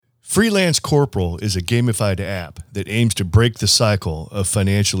Freelance Corporal is a gamified app that aims to break the cycle of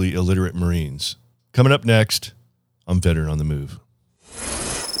financially illiterate Marines. Coming up next, I'm Veteran on the Move.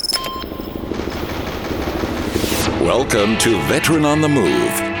 Welcome to Veteran on the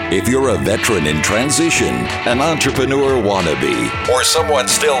Move. If you're a veteran in transition, an entrepreneur wannabe, or someone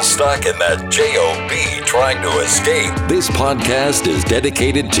still stuck in that JOB trying to escape, this podcast is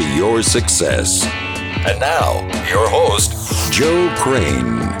dedicated to your success. And now, your host, Joe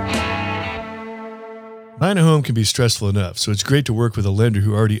Crane. Buying a home can be stressful enough, so it's great to work with a lender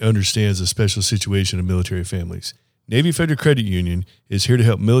who already understands the special situation of military families. Navy Federal Credit Union is here to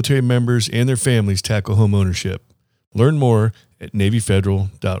help military members and their families tackle home ownership. Learn more at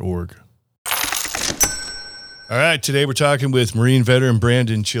NavyFederal.org. All right, today we're talking with Marine veteran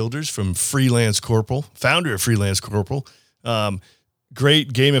Brandon Childers from Freelance Corporal, founder of Freelance Corporal.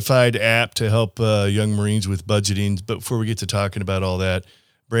 Great gamified app to help young Marines with budgeting. But before we get to talking about all that,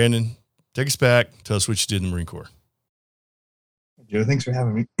 Brandon, take us back. Tell us what you did in the Marine Corps. Joe, thanks for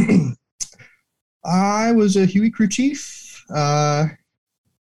having me. I was a Huey crew chief. I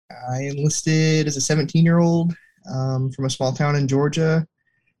enlisted as a 17-year-old from a small town in Georgia.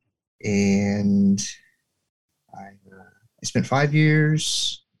 And I spent 5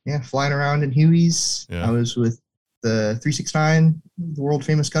 years flying around in Hueys. Yeah. I was with the 369, the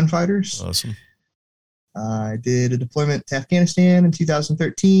world-famous gunfighters. Awesome. I did a deployment to Afghanistan in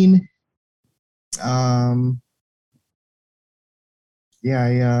 2013. I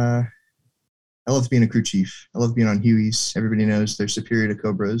love being a crew chief. I love being on Hueys. Everybody knows they're superior to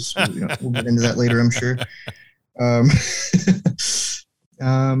Cobras. We'll get into that later, I'm sure.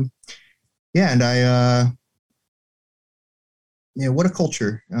 What a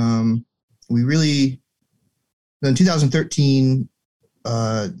culture. We really, in 2013, we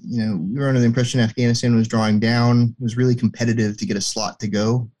were under the impression Afghanistan was drawing down. It was really competitive to get a slot to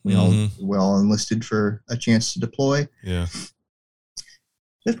go. We all enlisted for a chance to deploy. Yeah.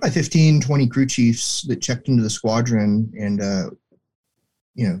 There's probably 15, 20 crew chiefs that checked into the squadron and,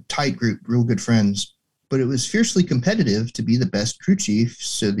 tight group, real good friends. But it was fiercely competitive to be the best crew chief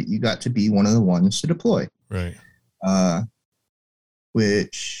so that you got to be one of the ones to deploy. Right.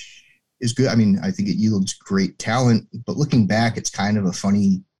 Which is good. I mean, I think it yields great talent, but looking back, it's kind of a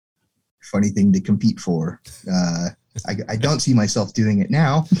funny thing to compete for. I don't see myself doing it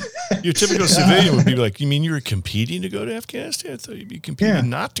now. Your typical civilian would be like, you mean you were competing to go to Afghanistan? I thought you'd be competing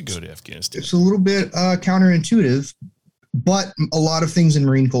not to go to Afghanistan. It's a little bit counterintuitive, but a lot of things in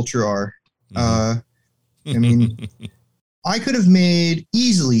Marine culture are. I mean, I could have made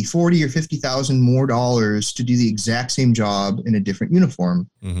easily $40,000 or $50,000 more to do the exact same job in a different uniform.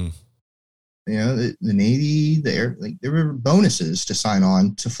 Mm-hmm. The Navy, there were bonuses to sign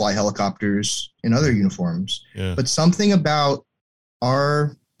on to fly helicopters in other uniforms. Yeah. But something about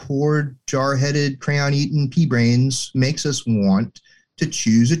our poor, jar-headed, crayon-eaten pea brains makes us want to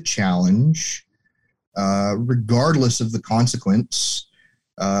choose a challenge, regardless of the consequence.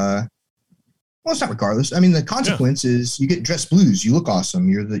 Well, it's not regardless. I mean, the consequence is you get dressed blues. You look awesome.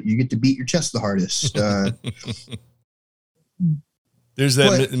 You get to beat your chest the hardest. There's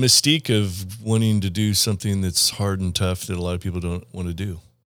that mystique of wanting to do something that's hard and tough that a lot of people don't want to do.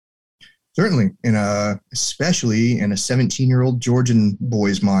 Certainly, especially in a 17-year-old Georgian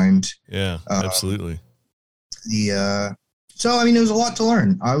boy's mind. Yeah, absolutely. So, I mean, there was a lot to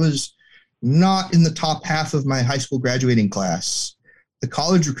learn. I was not in the top half of my high school graduating class. The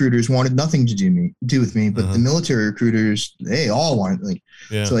college recruiters wanted nothing to do with me, but the military recruiters, they all wanted.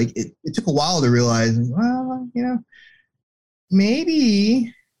 So it took a while to realize, well,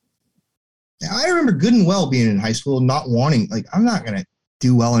 maybe. I remember good and well being in high school, not wanting, I'm not going to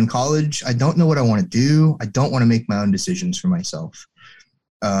do well in college. I don't know what I want to do. I don't want to make my own decisions for myself.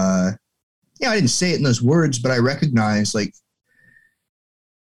 I didn't say it in those words, but I recognize,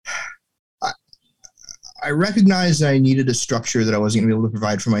 I recognized that I needed a structure that I wasn't going to be able to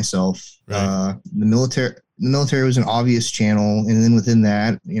provide for myself. Right. The military was an obvious channel. And then within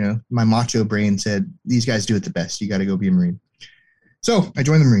that, my macho brain said, these guys do it the best. You got to go be a Marine. So I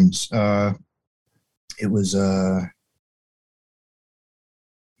joined the Marines. It was,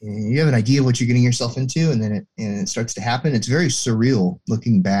 you have an idea of what you're getting yourself into, and then it starts to happen. It's very surreal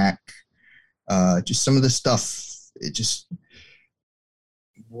looking back. Just some of the stuff,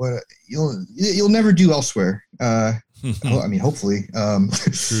 what you'll never do elsewhere. I mean, hopefully.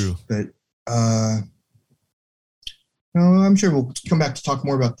 True. But I'm sure we'll come back to talk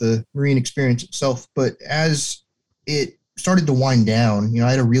more about the Marine experience itself. But as it started to wind down, I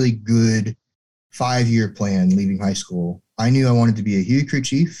had a really good 5-year plan leaving high school. I knew I wanted to be a Huey crew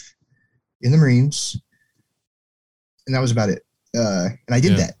chief in the Marines, and that was about it. And I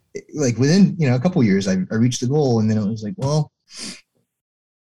did that. like within, a couple of years, I reached the goal, and then it was like, well,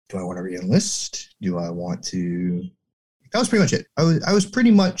 do I want to re-enlist? Do I want to? That was pretty much it. I was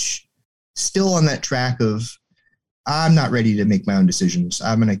pretty much still on that track of, I'm not ready to make my own decisions.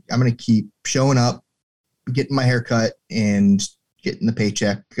 I'm gonna keep showing up, getting my hair cut, and getting the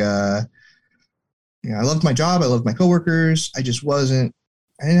paycheck. I loved my job. I loved my coworkers. I didn't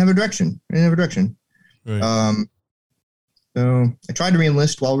have a direction. Right. So I tried to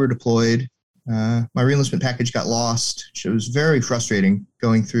re-enlist while we were deployed. My re-enlistment package got lost. It was very frustrating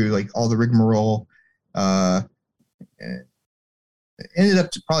going through like all the rigmarole. It ended up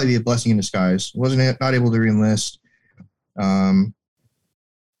to probably be a blessing in disguise. Not able to re-enlist. And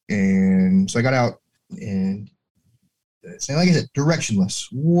so I got out, and like I said, directionless.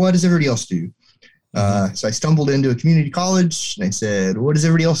 What does everybody else do? So I stumbled into a community college, and I said, what does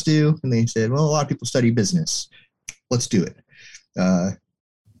everybody else do? And they said, well, a lot of people study business. Let's do it.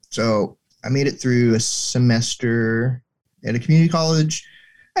 So I made it through a semester at a community college.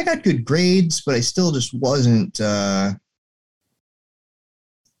 I got good grades, but I still just wasn't,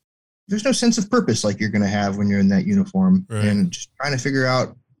 there's no sense of purpose like you're going to have when you're in that uniform, right. And just trying to figure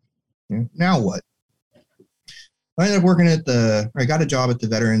out, now what? I ended up working I got a job at the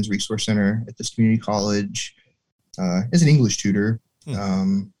Veterans Resource Center at this community college as an English tutor.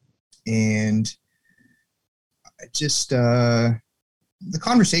 And I just, the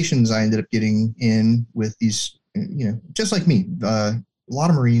conversations I ended up getting in with these, just like me, a lot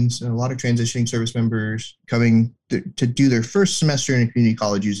of Marines, a lot of transitioning service members coming to do their first semester in a community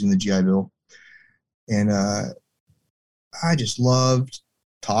college using the GI Bill. And I just loved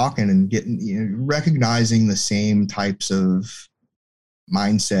talking and getting, recognizing the same types of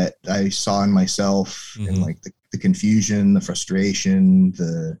mindset I saw in myself, and like the confusion, the frustration,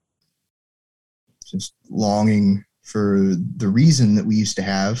 the just longing for the reason that we used to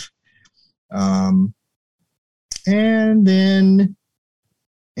have. And then,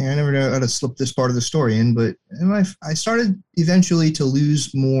 I never know how to slip this part of the story in, but I started eventually to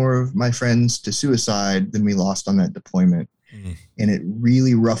lose more of my friends to suicide than we lost on that deployment. And it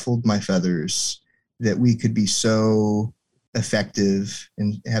really ruffled my feathers that we could be so effective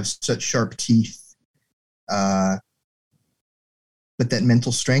and have such sharp teeth. But that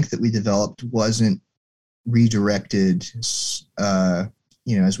mental strength that we developed wasn't redirected, as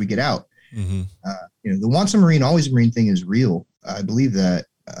we get out. The once a Marine, always a Marine thing is real. I believe that,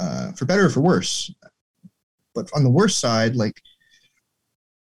 for better or for worse. But on the worst side, like,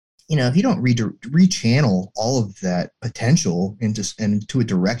 if you don't rechannel all of that potential into a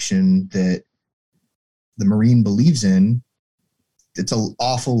direction that the Marine believes in, it's an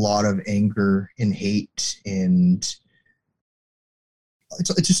awful lot of anger and hate, and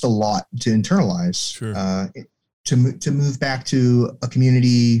it's just a lot to internalize. Sure. To move back to a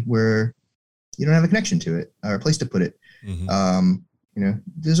community where you don't have a connection to it or a place to put it.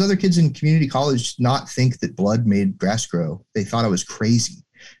 There's other kids in community college not think that blood made grass grow. They thought I was crazy.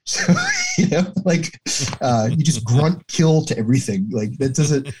 So, you just grunt kill to everything. Like, that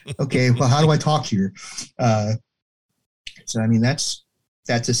doesn't, okay, well, how do I talk here? So, I mean, that's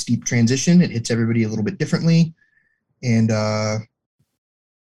a steep transition. It hits everybody a little bit differently. And I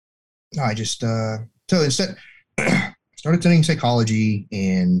just, so instead, started studying psychology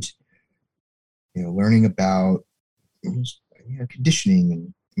and, learning about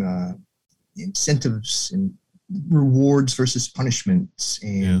conditioning and incentives and rewards versus punishments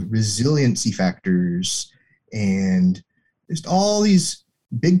and resiliency factors, and just all these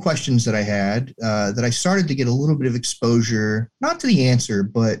big questions that I had, that I started to get a little bit of exposure, not to the answer,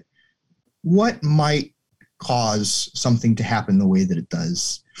 but what might cause something to happen the way that it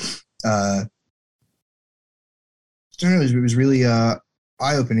does. It was really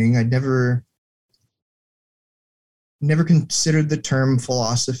eye-opening. I'd never considered the term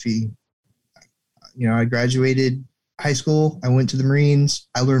philosophy. I graduated high school. I went to the Marines.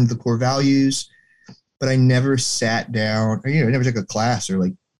 I learned the core values, but I never sat down, or, I never took a class or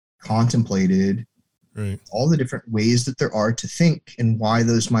like contemplated all the different ways that there are to think and why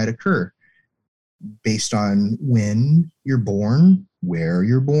those might occur based on when you're born, where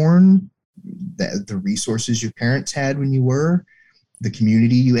you're born, the resources your parents had when you were, the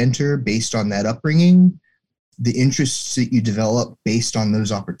community you enter based on that upbringing, the interests that you develop based on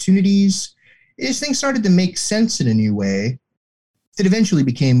those opportunities. These things started to make sense in a new way that eventually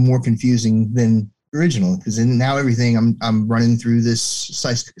became more confusing than original, because now everything I'm running through this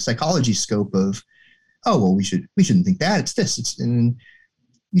psychology scope of, we shouldn't think that, it's this. And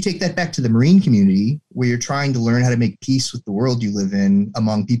you take that back to the Marine community where you're trying to learn how to make peace with the world you live in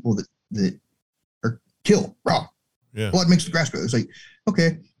among people that are kill, raw, blood mixed with grass grow. It's like,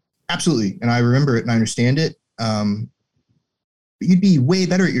 okay, Absolutely. And I remember it and I understand it. But you'd be way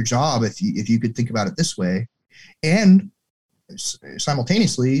better at your job if you could think about it this way. And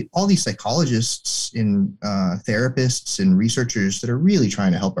simultaneously, all these psychologists and therapists and researchers that are really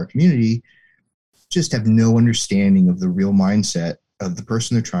trying to help our community just have no understanding of the real mindset of the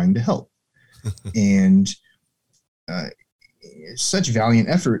person they're trying to help. And such valiant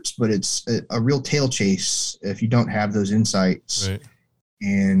efforts, but it's a real tail chase if you don't have those insights. Right.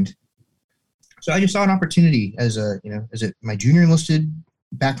 And so I just saw an opportunity as my junior enlisted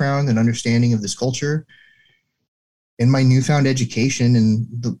background and understanding of this culture, and my newfound education and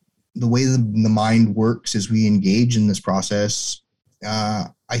the way the mind works as we engage in this process.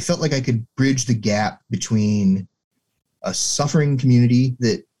 I felt like I could bridge the gap between a suffering community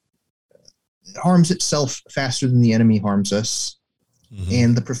that harms itself faster than the enemy harms us,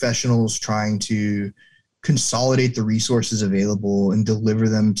 and the professionals trying to consolidate the resources available and deliver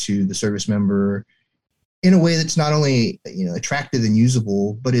them to the service member in a way that's not only attractive and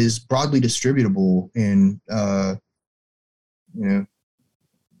usable, but is broadly distributable. And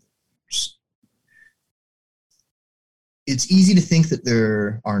it's easy to think that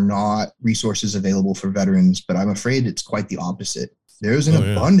there are not resources available for veterans, but I'm afraid it's quite the opposite. There's an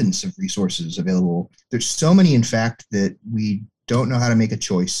abundance of resources available. There's so many, in fact, that we don't know how to make a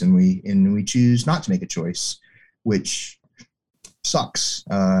choice, and we choose not to make a choice, which sucks.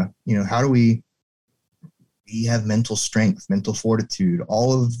 How do we have mental strength, mental fortitude,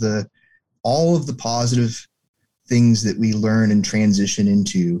 all of the positive things that we learn and transition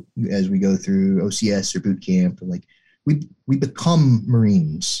into as we go through OCS or boot camp? Like we become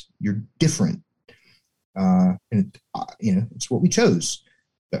Marines. You're different. It's what we chose,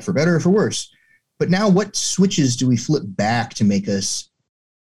 but for better or for worse. But now what switches do we flip back to make us,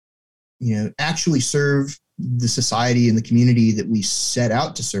 actually serve the society and the community that we set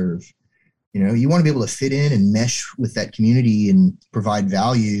out to serve? You want to be able to fit in and mesh with that community and provide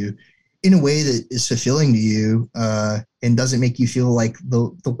value in a way that is fulfilling to you, and doesn't make you feel like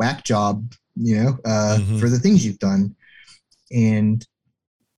the whack job, for the things you've done. And,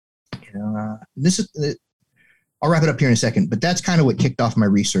 this is, I'll wrap it up here in a second, but that's kind of what kicked off my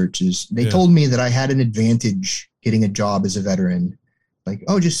research. Is they told me that I had an advantage getting a job as a veteran. Like,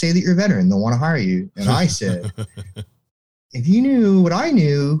 oh, just say that you're a veteran, they'll want to hire you. And I said, if you knew what I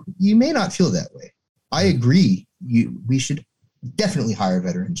knew, you may not feel that way. I agree. We should definitely hire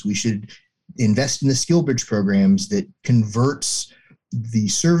veterans. We should invest in the skill bridge programs that converts the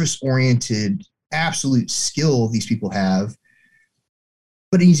service-oriented absolute skill these people have,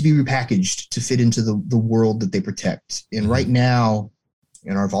 but it needs to be repackaged to fit into the world that they protect. And right now,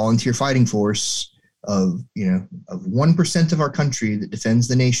 in our volunteer fighting force of 1% of our country that defends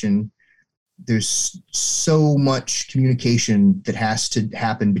the nation, there's so much communication that has to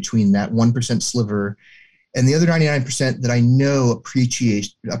happen between that 1% sliver and the other 99% that I know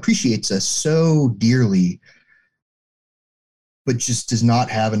appreciates us so dearly, but just does not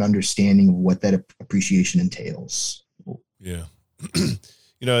have an understanding of what that appreciation entails. Yeah.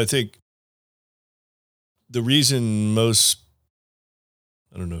 I think the reason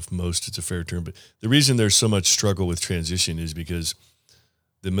I don't know if most it's a fair term, but the reason there's so much struggle with transition is because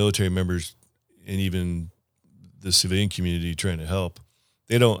the military members and even the civilian community trying to help,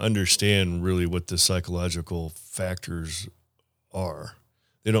 they don't understand really what the psychological factors are.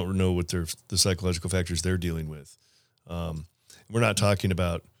 They don't know what the psychological factors they're dealing with. We're not talking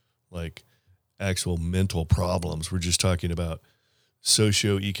about like actual mental problems. We're just talking about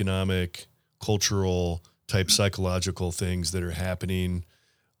socioeconomic, cultural type psychological things that are happening.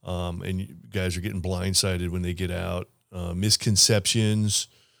 And you guys are getting blindsided when they get out. Misconceptions.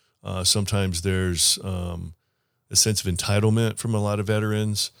 Sometimes there's a sense of entitlement from a lot of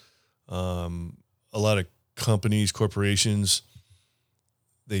veterans. A lot of companies, corporations,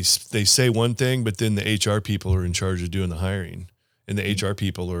 they say one thing, but then the HR people are in charge of doing the hiring, and the HR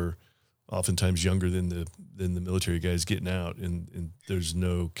people are oftentimes younger than the military guys getting out, and there's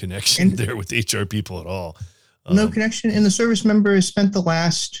no connection there with HR people at all. No connection. And the service member has spent the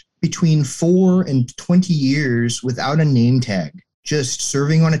last between 4 and 20 years without a name tag, just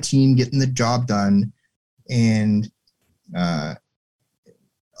serving on a team, getting the job done. And a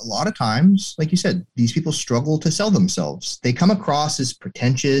lot of times, like you said, these people struggle to sell themselves. They come across as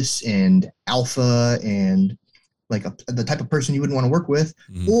pretentious and alpha and like the type of person you wouldn't want to work with,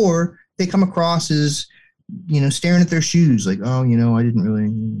 or they come across as, staring at their shoes like, oh, I didn't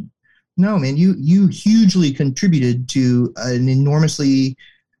really. No, man, you hugely contributed to an enormously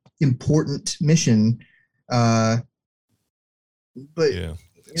important mission. But yeah,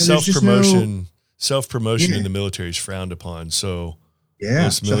 self-promotion in the military is frowned upon. So Yeah.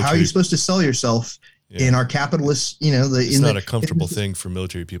 So how are you supposed to sell yourself in our capitalist, it's not a comfortable thing for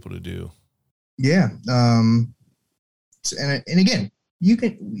military people to do. Yeah. And again, we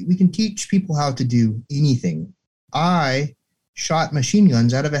can teach people how to do anything. I shot machine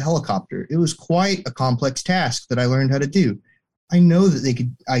guns out of a helicopter. It was quite a complex task that I learned how to do. I know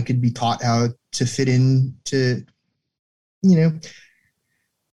that I could be taught how to fit into,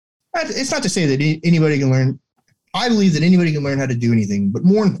 it's not to say that anybody can learn. I believe that anybody can learn how to do anything, but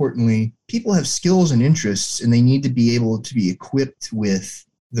more importantly, people have skills and interests, and they need to be able to be equipped with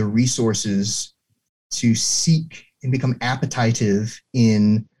the resources to seek and become appetitive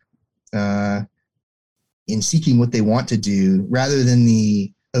in seeking what they want to do, rather than the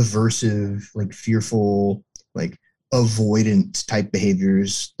aversive, like fearful, like avoidant type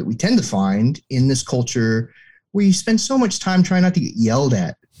behaviors that we tend to find in this culture where you spend so much time trying not to get yelled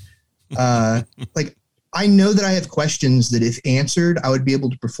at. Like, I know that I have questions that if answered, I would be able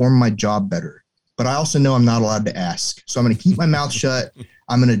to perform my job better, but I also know I'm not allowed to ask. So I'm going to keep my mouth shut.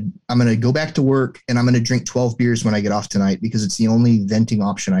 I'm going to go back to work, and I'm going to drink 12 beers when I get off tonight, because it's the only venting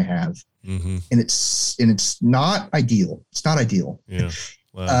option I have. Mm-hmm. And it's not ideal. It's not ideal. Yeah.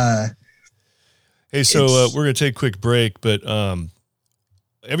 Wow. Hey, so we're going to take a quick break, but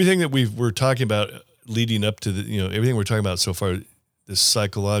everything that we're talking about leading up to everything we're talking about so far, this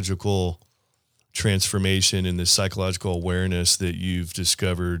psychological transformation and this psychological awareness that you've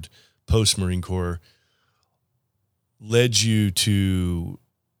discovered post Marine Corps led you to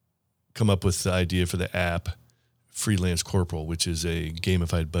come up with the idea for the app Freelance Corporal, which is a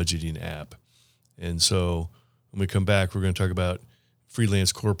gamified budgeting app. And so when we come back, we're going to talk about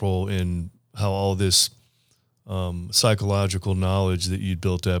Freelance Corporal and how all this psychological knowledge that you'd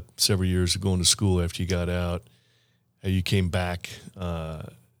built up several years of going to school after you got out, how you came back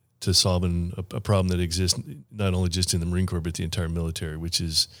to solving a problem that exists not only just in the Marine Corps, but the entire military, which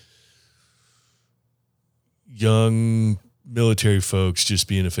is young military folks just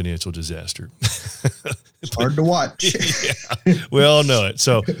being a financial disaster. It's hard to watch. Yeah, we all know it.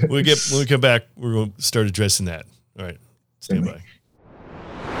 So when we come back, we're going to start addressing that. All right. Stand by.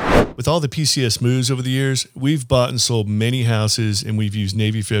 With all the PCS moves over the years, we've bought and sold many houses, and we've used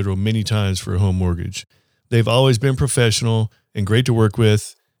Navy Federal many times for a home mortgage. They've always been professional and great to work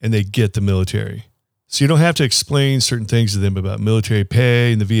with, and they get the military. So you don't have to explain certain things to them about military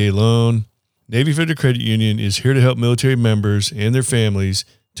pay and the VA loan. Navy Federal Credit Union is here to help military members and their families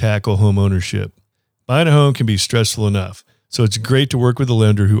tackle home ownership. Buying a home can be stressful enough, so it's great to work with a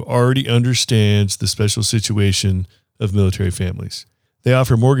lender who already understands the special situation of military families. They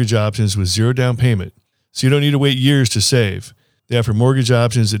offer mortgage options with zero down payment, so you don't need to wait years to save. They offer mortgage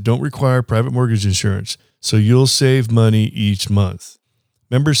options that don't require private mortgage insurance, so you'll save money each month.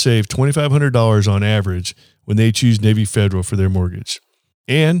 Members save $2,500 on average when they choose Navy Federal for their mortgage.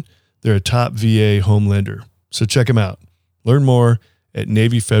 And they're a top VA home lender, so check them out. Learn more at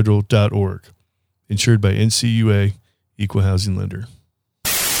NavyFederal.org. Insured by NCUA, Equal Housing Lender.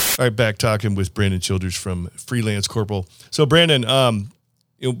 All right, back talking with Brandon Childers from Freelance Corporal. So, Brandon,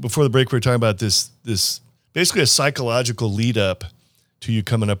 before the break, we were talking about this basically a psychological lead up to you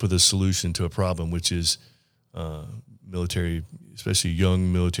coming up with a solution to a problem, which is military, especially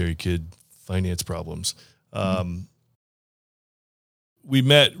young military kid finance problems. We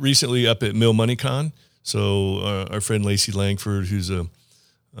met recently up at Mill MoneyCon. So our friend Lacey Langford, who's a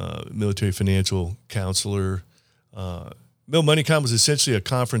military financial counselor, Mill MoneyCon was essentially a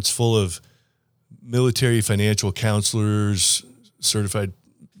conference full of military financial counselors, certified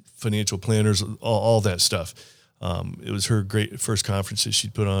financial planners, all that stuff. It was her great first conference that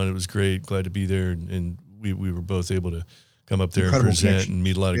she'd put on. It was great. Glad to be there. And we were both able to come up there and present and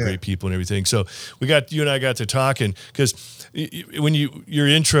meet a lot of great people and everything. So you and I got to talking, because when your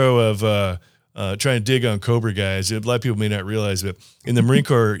intro of trying to dig on Cobra guys, a lot of people may not realize, but in the Marine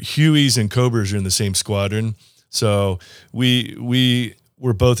Corps, Hueys and Cobras are in the same squadron. So we've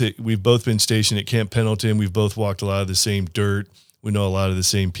both been stationed at Camp Pendleton. We've both walked a lot of the same dirt. We know a lot of the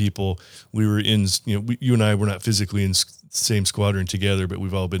same people. We were in, you and I were not physically in the same squadron together, but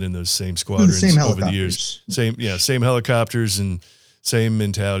we've all been in those same squadrons over the years. Same helicopters and same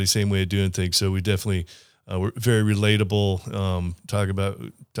mentality, same way of doing things. So we definitely we're very relatable. Talk about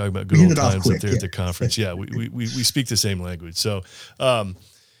good old times up there at the conference. Yeah, we speak the same language. So,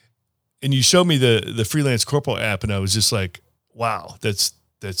 and you showed me the Freelance Corporal app, and I was just like, wow, that's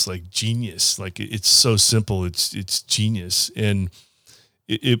like genius. Like, it's so simple. It's genius. And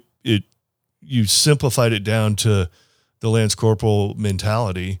you simplified it down to the Lance Corporal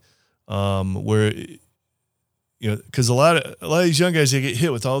mentality, where because a lot of these young guys, they get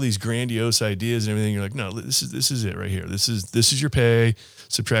hit with all these grandiose ideas and everything. You're like, no, this is it right here. This is your pay.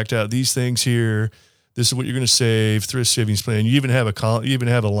 Subtract out these things here. This is what you're going to save. Thrift savings plan. You even have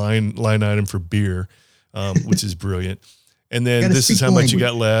a line item for beer, which is brilliant. And then this is how much you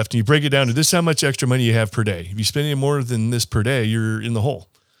got left. And you break it down to this is how much extra money you have per day. If you spend any more than this per day, you're in the hole.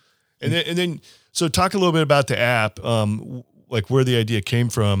 And then so talk a little bit about the app, like where the idea came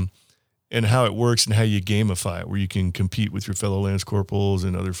from and how it works and how you gamify it, where you can compete with your fellow Lance Corporals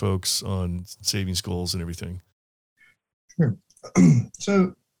and other folks on savings goals and everything. Sure.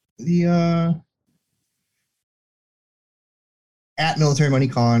 So the at Military Money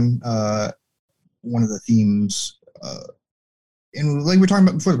Con, one of the themes, and like we were talking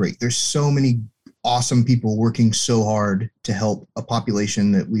about before the break, there's so many awesome people working so hard to help a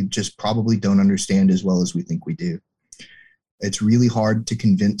population that we just probably don't understand as well as we think we do. It's really hard to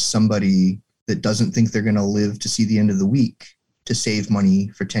convince somebody that doesn't think they're going to live to see the end of the week to save money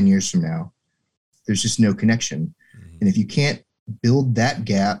for 10 years from now. There's just no connection. Mm-hmm. And if you can't build that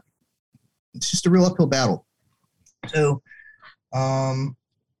gap, it's just a real uphill battle. So my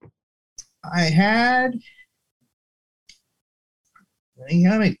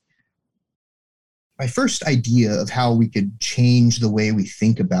first idea of how we could change the way we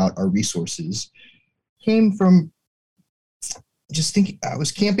think about our resources came from just thinking. I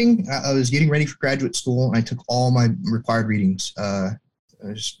was camping. I was getting ready for graduate school, and I took all my required readings. I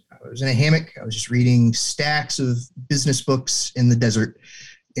was in a hammock. I was just reading stacks of business books in the desert,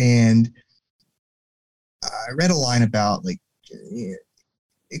 and I read a line about like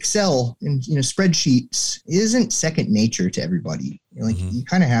Excel and spreadsheets isn't second nature to everybody. You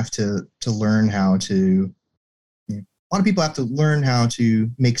kind of have to learn how to. A lot of people have to learn how to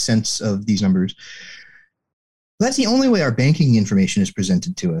make sense of these numbers. That's the only way our banking information is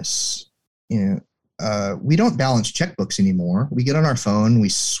presented to us. We don't balance checkbooks anymore. We get on our phone, we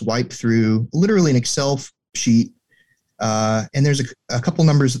swipe through literally an Excel sheet, and there's a couple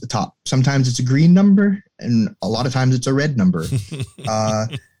numbers at the top. Sometimes it's a green number, and a lot of times it's a red number.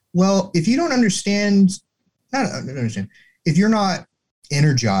 Well, if you don't understand, if you're not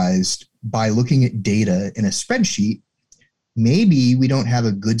energized by looking at data in a spreadsheet, maybe we don't have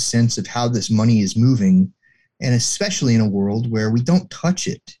a good sense of how this money is moving. And especially in a world where we don't touch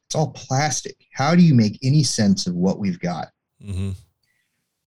it. It's all plastic. How do you make any sense of what we've got? Mm-hmm.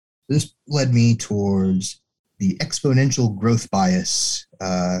 This led me towards the exponential growth bias,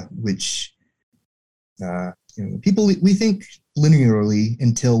 which we think linearly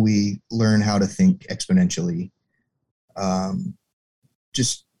until we learn how to think exponentially.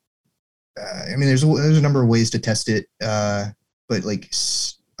 There's a number of ways to test it, but like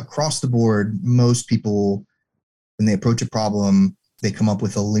across the board, most people, when they approach a problem, they come up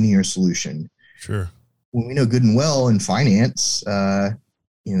with a linear solution. Sure. When we know good and well in finance,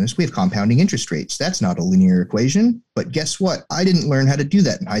 we have compounding interest rates. That's not a linear equation. But guess what? I didn't learn how to do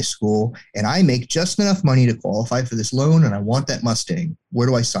that in high school, and I make just enough money to qualify for this loan, and I want that Mustang. Where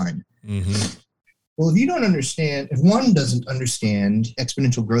do I sign? Mm-hmm. Well, if one doesn't understand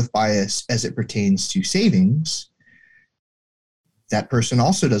exponential growth bias as it pertains to savings, that person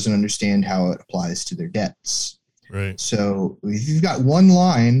also doesn't understand how it applies to their debts. Right. So if you've got one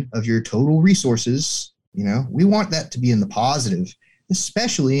line of your total resources, we want that to be in the positive,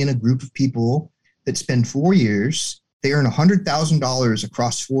 especially in a group of people that spend 4 years. They earn $100,000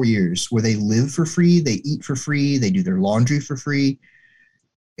 across 4 years where they live for free, they eat for free, they do their laundry for free.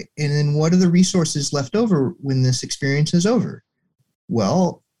 And then what are the resources left over when this experience is over?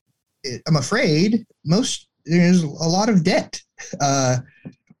 Well, I'm afraid there's a lot of debt.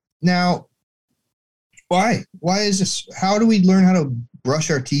 Now, why? Why is this? How do we learn how to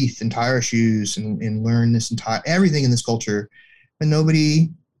brush our teeth and tie our shoes and learn everything in this culture? And nobody,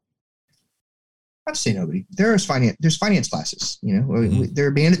 not to say nobody, there's finance classes,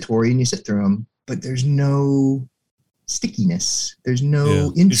 they're mandatory and you sit through them, but there's no stickiness. There's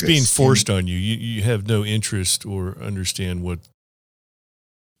no interest. It's being forced on you. You have no interest or understand what's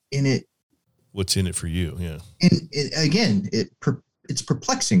in it for you. Yeah. And it's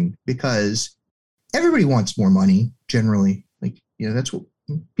perplexing because everybody wants more money generally. That's what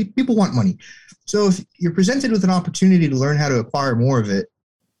people want, money. So if you're presented with an opportunity to learn how to acquire more of it,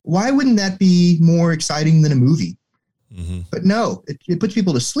 why wouldn't that be more exciting than a movie? Mm-hmm. But no, it puts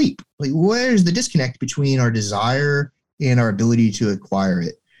people to sleep. Like, where's the disconnect between our desire and our ability to acquire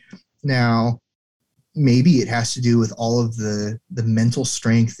it? Now, maybe it has to do with all of the mental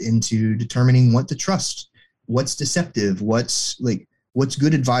strength into determining what to trust, what's deceptive, what's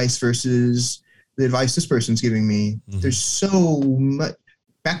good advice versus the advice this person's giving me. Mm-hmm. There's so much.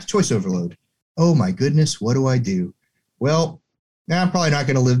 Back to choice overload. oh my goodness, what do I do? Well, now I'm probably not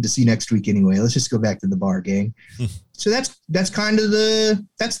going to live to see next week anyway. Let's just go back to the bar, gang. So that's kind of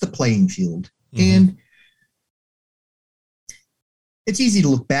that's the playing field. Mm-hmm. And it's easy to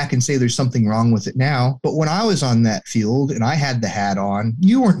look back and say there's something wrong with it now. But when I was on that field and I had the hat on,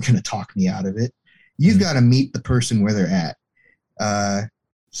 you weren't going to talk me out of it. You've got to meet the person where they're at.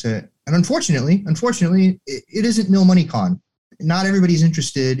 And unfortunately, it isn't Mill Money Con. Not everybody's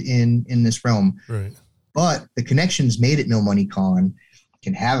interested in this realm. Right. But the connections made at Mill Money Con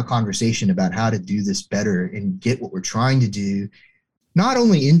can have a conversation about how to do this better and get what we're trying to do, not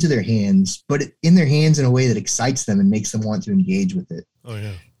only into their hands, but in their hands in a way that excites them and makes them want to engage with it. Oh,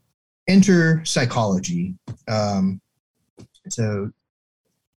 yeah. Enter psychology. So,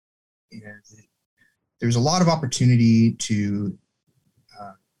 there's a lot of opportunity to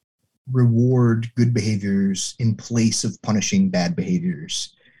reward good behaviors in place of punishing bad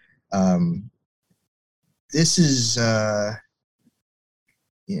behaviors. This is kind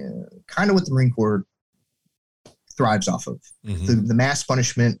of what the Marine Corps thrives off of. Mm-hmm. The mass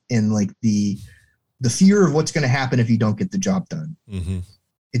punishment and like the fear of what's going to happen if you don't get the job done. Mm-hmm.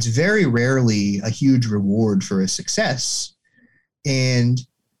 It's very rarely a huge reward for a success. And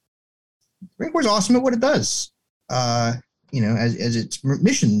Marine Corps is awesome at what it does. As its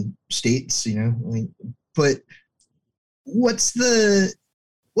mission states, but what's the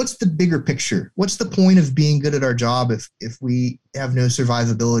bigger picture? What's the point of being good at our job if we have no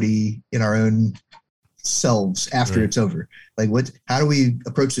survivability in our own selves after Right. It's over? Like, how do we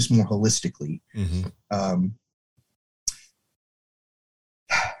approach this more holistically? Mm-hmm.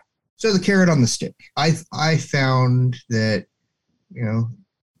 So the carrot on the stick. I found that,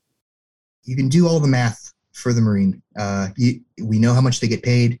 you can do all the math for the Marine. We know how much they get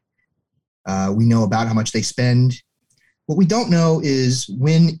paid. We know about how much they spend. What we don't know is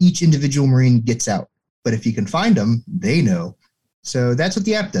when each individual Marine gets out. But if you can find them, they know. So that's what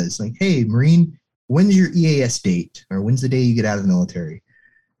the app does. Like, hey, Marine, when's your EAS date? Or when's the day you get out of the military?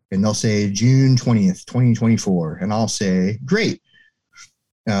 And they'll say June 20th, 2024. And I'll say, great.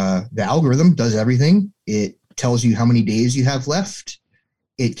 The algorithm does everything. It tells you how many days you have left.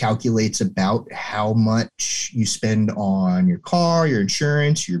 It calculates about how much you spend on your car, your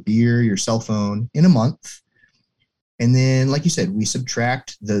insurance, your beer, your cell phone in a month. And then, like you said, we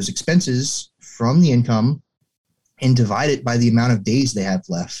subtract those expenses from the income and divide it by the amount of days they have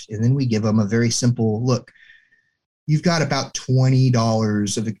left. And then we give them a very simple look. You've got about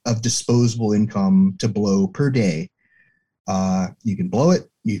 $20 of disposable income to blow per day. You can blow it.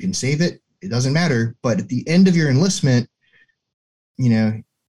 You can save it. It doesn't matter. But at the end of your enlistment,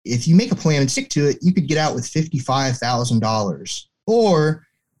 if you make a plan and stick to it, you could get out with $55,000. Or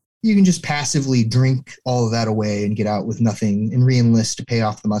you can just passively drink all of that away and get out with nothing and re-enlist to pay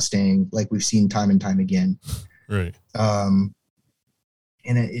off the Mustang, like we've seen time and time again. Right. And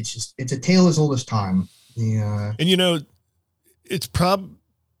it's a tale as old as time. Yeah. And it's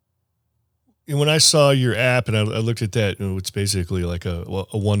when I saw your app and I looked at that, it's basically like a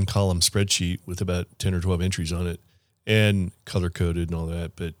one column spreadsheet with about 10 or 12 entries on it and color coded and all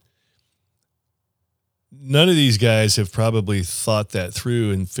that. But none of these guys have probably thought that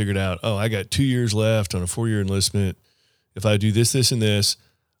through and figured out, I got 2 years left on a 4-year enlistment. If I do this, this, and this,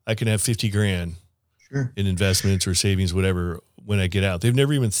 I can have $50,000 sure. in investments or savings, whatever, when I get out. They've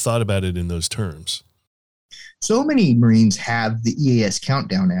never even thought about it in those terms. So many Marines have the EAS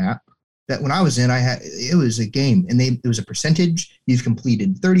Countdown app that when I was in, it was a game, and it was a percentage. You've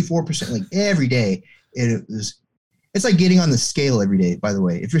completed 34%, like every day. It's like getting on the scale every day, by the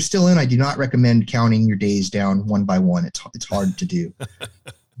way. If you're still in, I do not recommend counting your days down one by one. It's hard to do.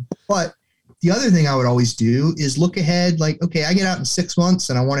 But the other thing I would always do is look ahead, like, okay, I get out in 6 months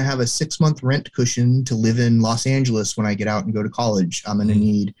and I want to have a 6-month rent cushion to live in Los Angeles when I get out and go to college. I'm going to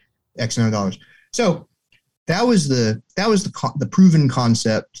need X amount of dollars. So that was the proven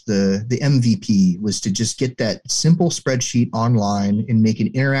concept. The MVP was to just get that simple spreadsheet online and make an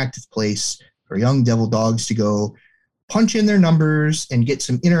interactive place for young devil dogs to go punch in their numbers and get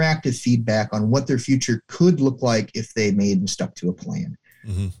some interactive feedback on what their future could look like if they made and stuck to a plan.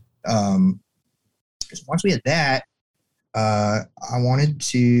 Mm-hmm. Once we had that, I wanted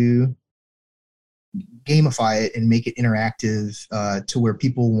to gamify it and make it interactive to where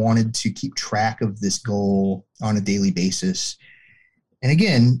people wanted to keep track of this goal on a daily basis. And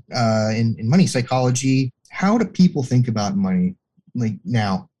again, in money psychology, how do people think about money? Like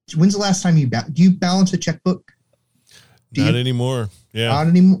now, when's the last time do you balance a checkbook? Not anymore. Yeah. Not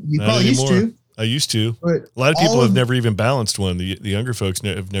anymore. You probably used to. I used to. But a lot of people have never even balanced one. The younger folks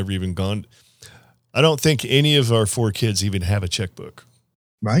have never even gone. I don't think any of our 4 kids even have a checkbook.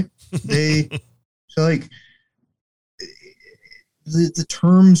 right? So like the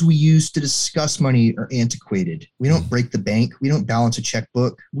terms we use to discuss money are antiquated. We don't break the bank. We don't balance a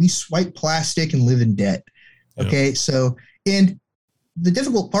checkbook. We swipe plastic and live in debt. Okay. Yep. So, and the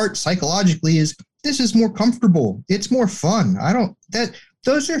difficult part psychologically is this is more comfortable. It's more fun.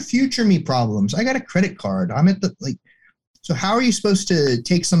 Those are future me problems. I got a credit card. I'm at so how are you supposed to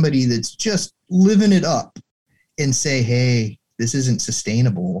take somebody that's just living it up and say, hey, this isn't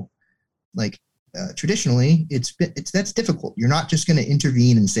sustainable? Traditionally, that's difficult. You're not just going to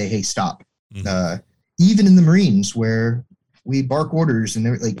intervene and say, hey, stop. Mm-hmm. Even in the Marines where we bark orders and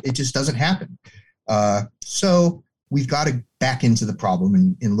it just doesn't happen. So we've got to back into the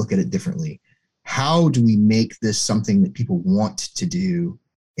problem and look at it differently. How do we make this something that people want to do,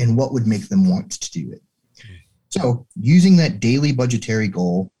 and what would make them want to do it? So using that daily budgetary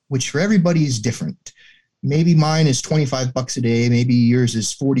goal, which for everybody is different. Maybe mine is $25 a day. Maybe yours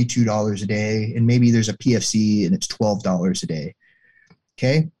is $42 a day. And maybe there's a PFC and it's $12 a day.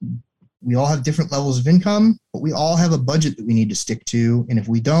 Okay. We all have different levels of income, but we all have a budget that we need to stick to. And if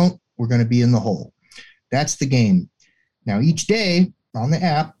we don't, we're going to be in the hole. That's the game. Now, each day on the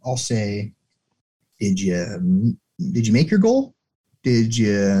app, I'll say, did you make your goal? Did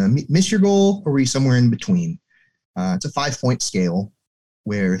you miss your goal? Or were you somewhere in between? It's a 5-point scale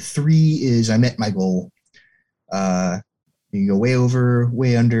where 3 is I met my goal. You go way over,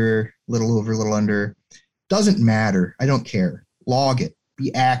 way under, little over, little under. Doesn't matter. I don't care. Log it.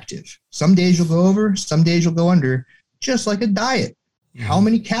 Be active. Some days you'll go over, some days you'll go under, just like a diet. Mm-hmm. How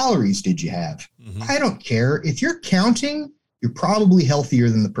many calories did you have? Mm-hmm. I don't care. If you're counting, you're probably healthier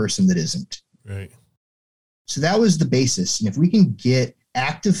than the person that isn't. Right. So that was the basis. And if we can get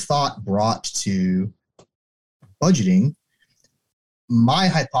active thought brought to budgeting, my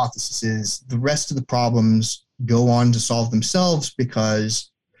hypothesis is the rest of the problems go on to solve themselves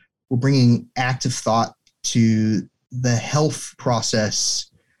because we're bringing active thought to the health process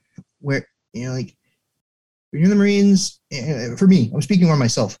where, when you're in the Marines, for me, I'm speaking on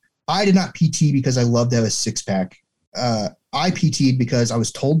myself. I did not PT because I loved to have a 6-pack. I PT'd because I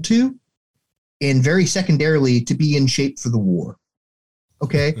was told to, and very secondarily to be in shape for the war.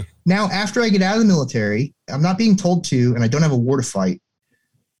 Okay. Now, after I get out of the military, I'm not being told to, and I don't have a war to fight.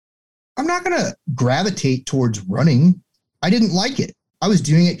 I'm not going to gravitate towards running. I didn't like it. I was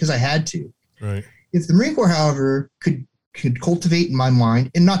doing it because I had to. Right. If the Marine Corps, however, could cultivate in my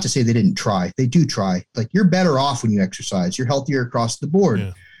mind, and not to say they didn't try, they do try. You're better off when you exercise. You're healthier across the board.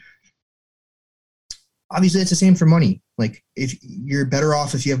 Yeah. Obviously, it's the same for money. If you're better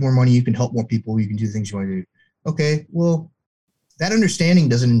off, if you have more money, you can help more people. You can do things you want to do. Okay, well, that understanding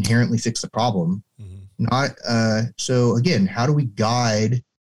doesn't inherently fix the problem. Mm-hmm. So again, how do we guide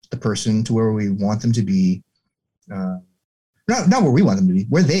the person to where we want them to be? Not where we want them to be,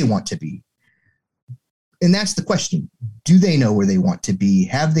 where they want to be. And that's the question. Do they know where they want to be?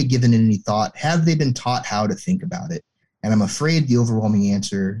 Have they given it any thought? Have they been taught how to think about it? And I'm afraid the overwhelming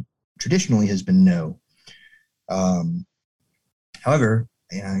answer traditionally has been no. However,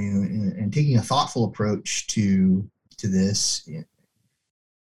 and taking a thoughtful approach to this,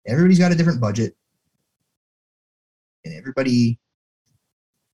 everybody's got a different budget, and everybody,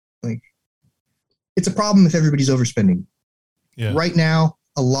 it's a problem if everybody's overspending. Yeah. Right now,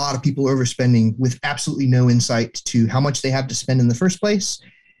 a lot of people are overspending with absolutely no insight to how much they have to spend in the first place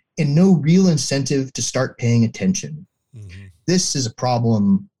and no real incentive to start paying attention. Mm-hmm. This is a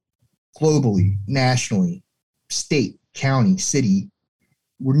problem globally, nationally, state, county, city,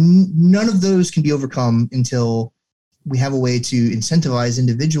 where none of those can be overcome until we have a way to incentivize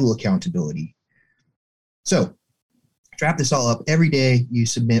individual accountability. So to wrap this all up, every day you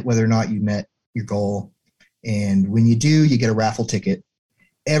submit whether or not you met your goal. And when you do, you get a raffle ticket.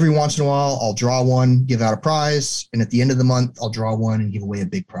 Every once in a while, I'll draw one, give out a prize. And at the end of the month, I'll draw one and give away a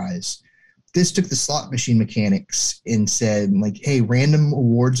big prize. This took the slot machine mechanics and said, hey, random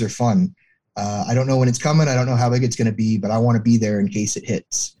awards are fun. I don't know when it's coming. I don't know how big it's going to be, but I want to be there in case it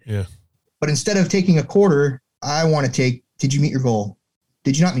hits. Yeah. But instead of taking a quarter, I want to take, did you meet your goal?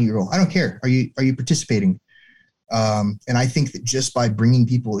 Did you not meet your goal? I don't care. Are you participating? And I think that just by bringing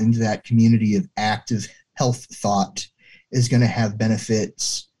people into that community of active health thought is going to have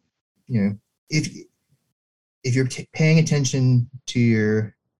benefits. If you're paying attention to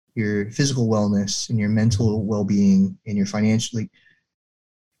your physical wellness and your mental well-being and your financially,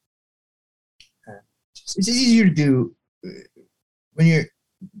 it's easier to do when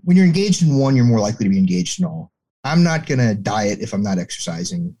you're engaged in one, you're more likely to be engaged in all. I'm not going to diet if I'm not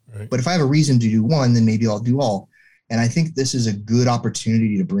exercising, right. But if I have a reason to do one, then maybe I'll do all. And I think this is a good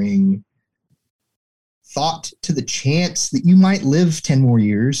opportunity to bring thought to the chance that you might live 10 more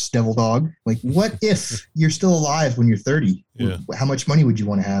years, Devil Dog. Like, what if you're still alive when you're 30? Yeah. How much money would you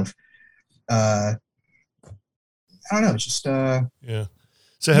want to have? I don't know. It's just yeah.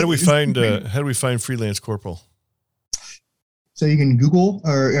 So how do we find Freelance Corporal? So you can Google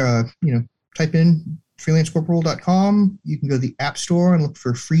or type in freelancecorporal.com. You can go to the App Store and look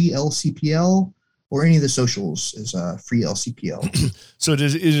for Free LCPL, or any of the socials as Free LCPL. So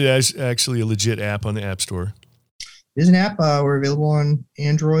is it actually a legit app on the App Store? It is an app. We're available on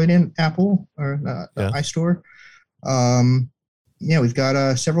Android and Apple or iStore. We've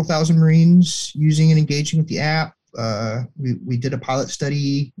got several thousand Marines using and engaging with the app. We did a pilot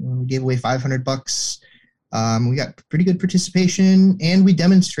study. We gave away $500. We got pretty good participation, and we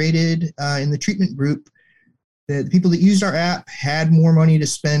demonstrated in the treatment group that the people that used our app had more money to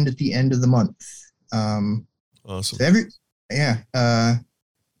spend at the end of the month. Awesome.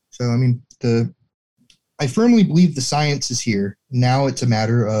 I firmly believe the science is here. Now it's a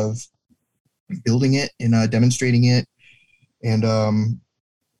matter of building it and demonstrating it. And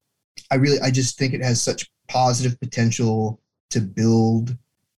I just think it has such positive potential to build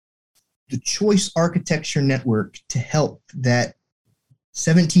the choice architecture network to help that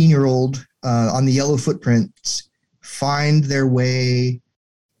 17-year-old on the yellow footprints find their way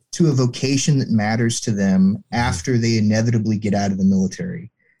to a vocation that matters to them after they inevitably get out of the military.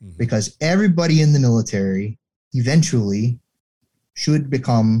 Mm-hmm. Because everybody in the military eventually should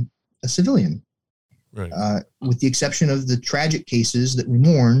become a civilian. Right. With the exception of the tragic cases that we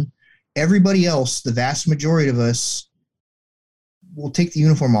mourn, everybody else, the vast majority of us, will take the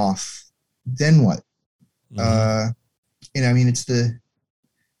uniform off. Then what? Mm-hmm.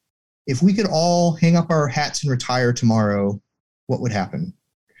 If we could all hang up our hats and retire tomorrow, what would happen?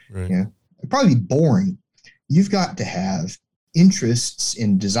 Right. Yeah, it'd probably be boring. You've got to have interests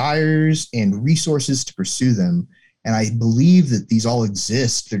and desires and resources to pursue them. And I believe that these all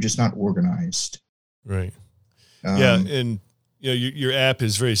exist. They're just not organized. Right. And your app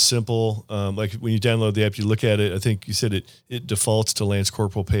is very simple. Like when you download the app, you look at it. I think you said it defaults to Lance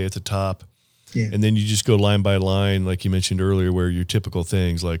Corporal Pay at the top. Yeah. And then you just go line by line, like you mentioned earlier, where your typical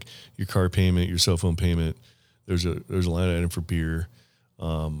things like your car payment, your cell phone payment, there's a line item for beer,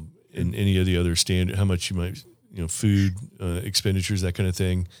 and any of the other standard, how much you might, food expenditures, that kind of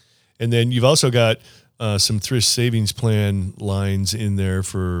thing. And then you've also got some thrift savings plan lines in there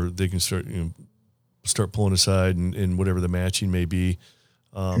for they can start pulling aside, and whatever the matching may be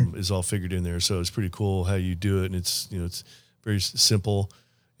is all figured in there. So it's pretty cool how you do it, and it's very simple,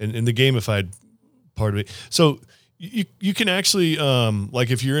 and the gamified part of it. So you can actually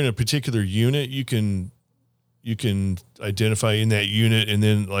like if you're in a particular unit, you can identify in that unit, and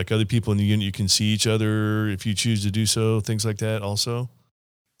then like other people in the unit, you can see each other if you choose to do so, things like that also.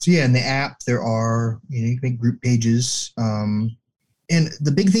 So yeah, in the app there are you can make group pages. And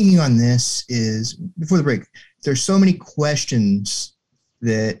the big thinking on this is, before the break, there's so many questions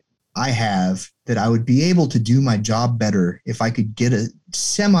that I have that I would be able to do my job better if I could get a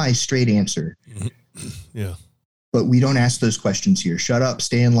semi-straight answer. Yeah. But we don't ask those questions here. Shut up,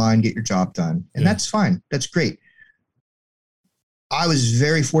 stay in line, get your job done. And that's fine. That's great. I was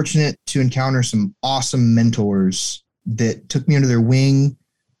very fortunate to encounter some awesome mentors that took me under their wing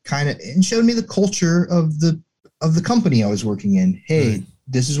and showed me the culture of the company I was working in. Hey,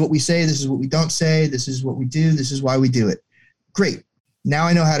 This is what we say. This is what we don't say. This is what we do. This is why we do it. Great. Now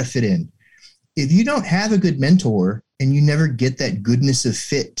I know how to fit in. If you don't have a good mentor and you never get that goodness of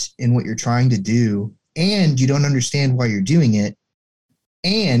fit in what you're trying to do, and you don't understand why you're doing it,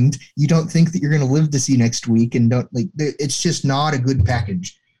 and you don't think that you're going to live to see next week, and it's just not a good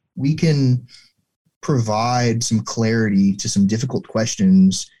package. We can provide some clarity to some difficult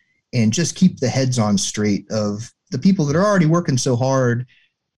questions and just keep the heads on straight of the people that are already working so hard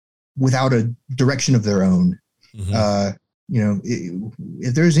without a direction of their own. Mm-hmm.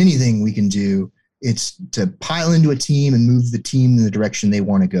 If there's anything we can do, it's to pile into a team and move the team in the direction they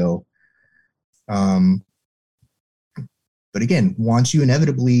want to go. But again, once you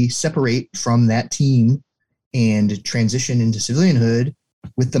inevitably separate from that team and transition into civilianhood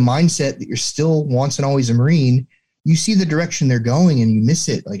with the mindset that you're still once and always a Marine, you see the direction they're going and you miss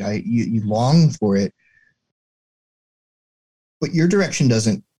it. You long for it, but your direction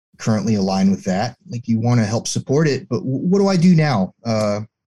doesn't currently align with that. Like, you want to help support it, but what do I do now?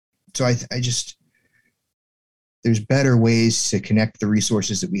 So I just, there's better ways to connect the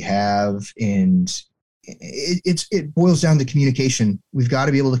resources that we have. And it boils down to communication. We've got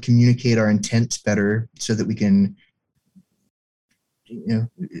to be able to communicate our intents better so that we can,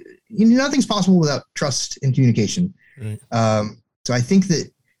 nothing's possible without trust and communication. Right. So I think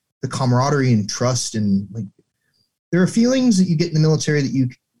that the camaraderie and trust, and like there are feelings that you get in the military that you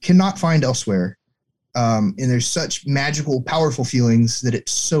cannot find elsewhere. And there's such magical, powerful feelings that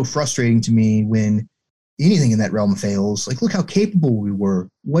it's so frustrating to me when anything in that realm fails. Like, look how capable we were.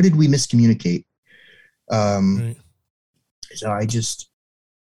 What did we miscommunicate? Right. So I just,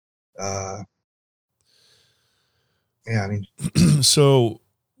 yeah, I mean, so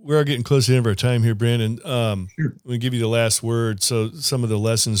we're getting close to the end of our time here, Brandon. Sure. We'll give you the last word. So some of the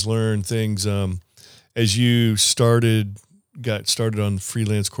lessons learned, things, as you got started on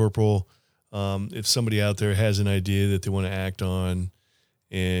Freelance Corporal, if somebody out there has an idea that they want to act on,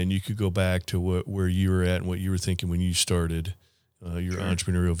 and you could go back to where you were at and what you were thinking when you started your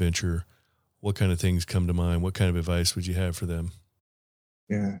entrepreneurial venture, what kind of things come to mind? What kind of advice would you have for them?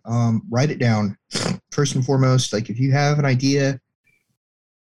 Yeah. Write it down. First and foremost, like if you have an idea,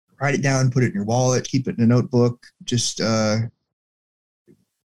 write it down, put it in your wallet, keep it in a notebook. Just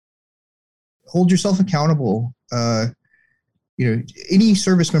hold yourself accountable. Any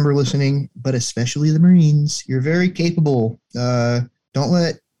service member listening, but especially the Marines, you're very capable. Don't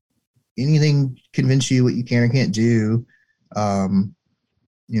let anything convince you what you can or can't do.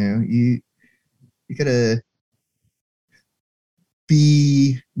 You gotta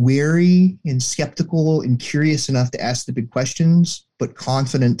be wary and skeptical and curious enough to ask the big questions, but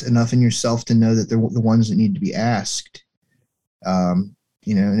confident enough in yourself to know that they're the ones that need to be asked. And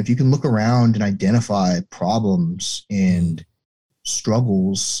if you can look around and identify problems and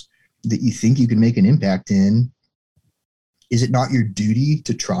struggles that you think you can make an impact in, is it not your duty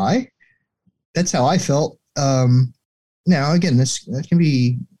to try? That's how I felt. Now, again, that can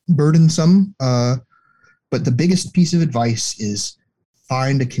be burdensome, but the biggest piece of advice is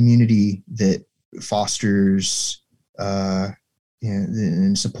find a community that fosters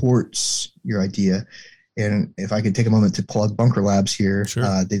and supports your idea. And if I could take a moment to plug Bunker Labs here,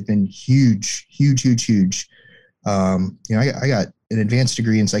 Sure. They've been huge. I got an advanced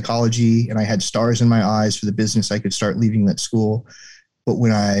degree in psychology, and I had stars in my eyes for the business I could start leaving that school. But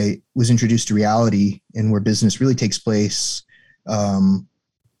when I was introduced to reality and where business really takes place,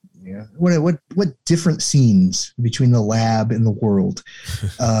 what different scenes between the lab and the world.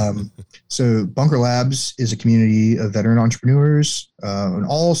 So Bunker Labs is a community of veteran entrepreneurs in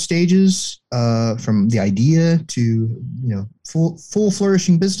all stages, from the idea to full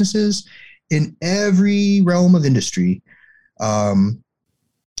flourishing businesses in every realm of industry.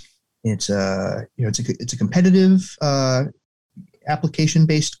 It's a competitive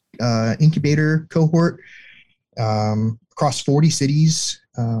application-based incubator cohort across 40 cities.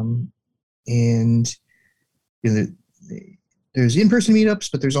 There's in-person meetups,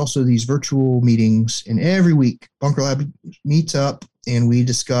 but there's also these virtual meetings. And every week, Bunker Lab meets up and we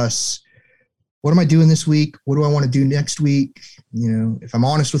discuss, what am I doing this week? What do I want to do next week? If I'm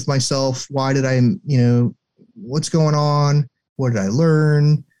honest with myself, why did I, what's going on? What did I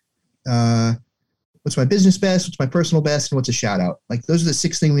learn? What's my business best? What's my personal best? And what's a shout out? Like, those are the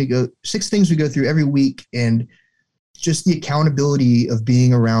six things we go through every week. And just the accountability of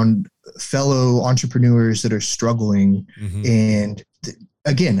being around fellow entrepreneurs that are struggling. Mm-hmm. And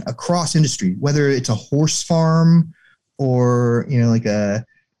again, across industry, whether it's a horse farm or, you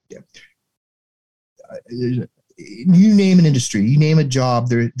name an industry, you name a job,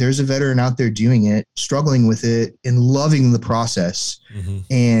 there's a veteran out there doing it, struggling with it, and loving the process. Mm-hmm.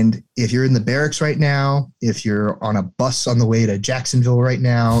 And if you're in the barracks right now, if you're on a bus on the way to Jacksonville right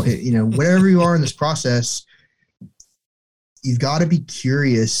now, whatever you are in this process, you've got to be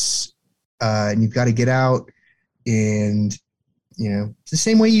curious, and you've got to get out. And it's the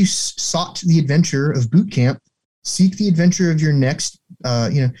same way you sought the adventure of boot camp. Seek the adventure of your next,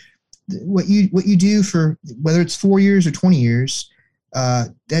 what you do for, whether it's 4 years or 20 years.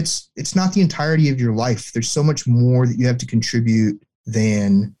 It's not the entirety of your life. There's so much more that you have to contribute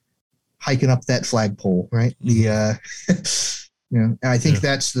than hiking up that flagpole, right? Mm-hmm. And I think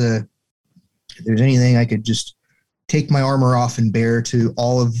that's if there's anything I could just take my armor off and bear to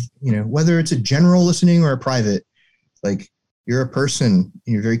all of, whether it's a general listening or a private, like, you're a person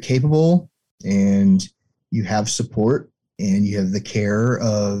and you're very capable and you have support and you have the care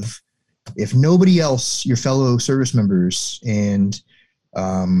of, if nobody else, your fellow service members. And,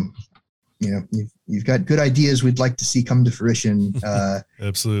 you've got good ideas we'd like to see come to fruition.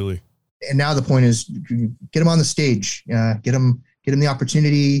 Absolutely. And now the point is, get them on the stage, get them the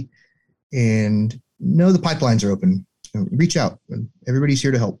opportunity, and know the pipelines are open. Reach out. Everybody's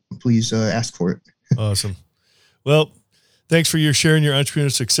here to help. Please ask for it. Awesome. Well, thanks for sharing your entrepreneur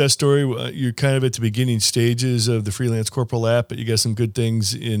success story. You're kind of at the beginning stages of the Freelance Corporal app, but you got some good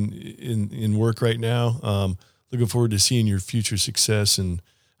things in work right now. Looking forward to seeing your future success, and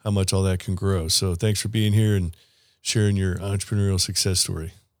how much all that can grow. So thanks for being here and sharing your entrepreneurial success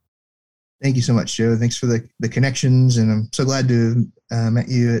story. Thank you so much, Joe. Thanks for the connections, and I'm so glad to have met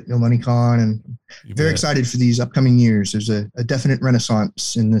you at No Money Con, and very excited for these upcoming years. There's a definite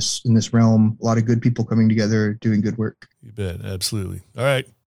renaissance in this realm. A lot of good people coming together, doing good work. You bet. Absolutely. All right.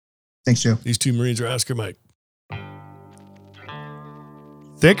 Thanks, Joe. These two Marines are Oscar Mike.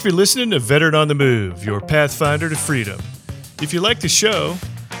 Thank you for listening to Veteran on the Move, your pathfinder to freedom. If you like the show,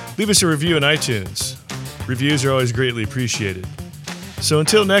 leave us a review on iTunes. Reviews are always greatly appreciated. So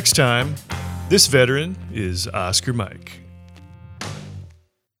until next time, this veteran is Oscar Mike.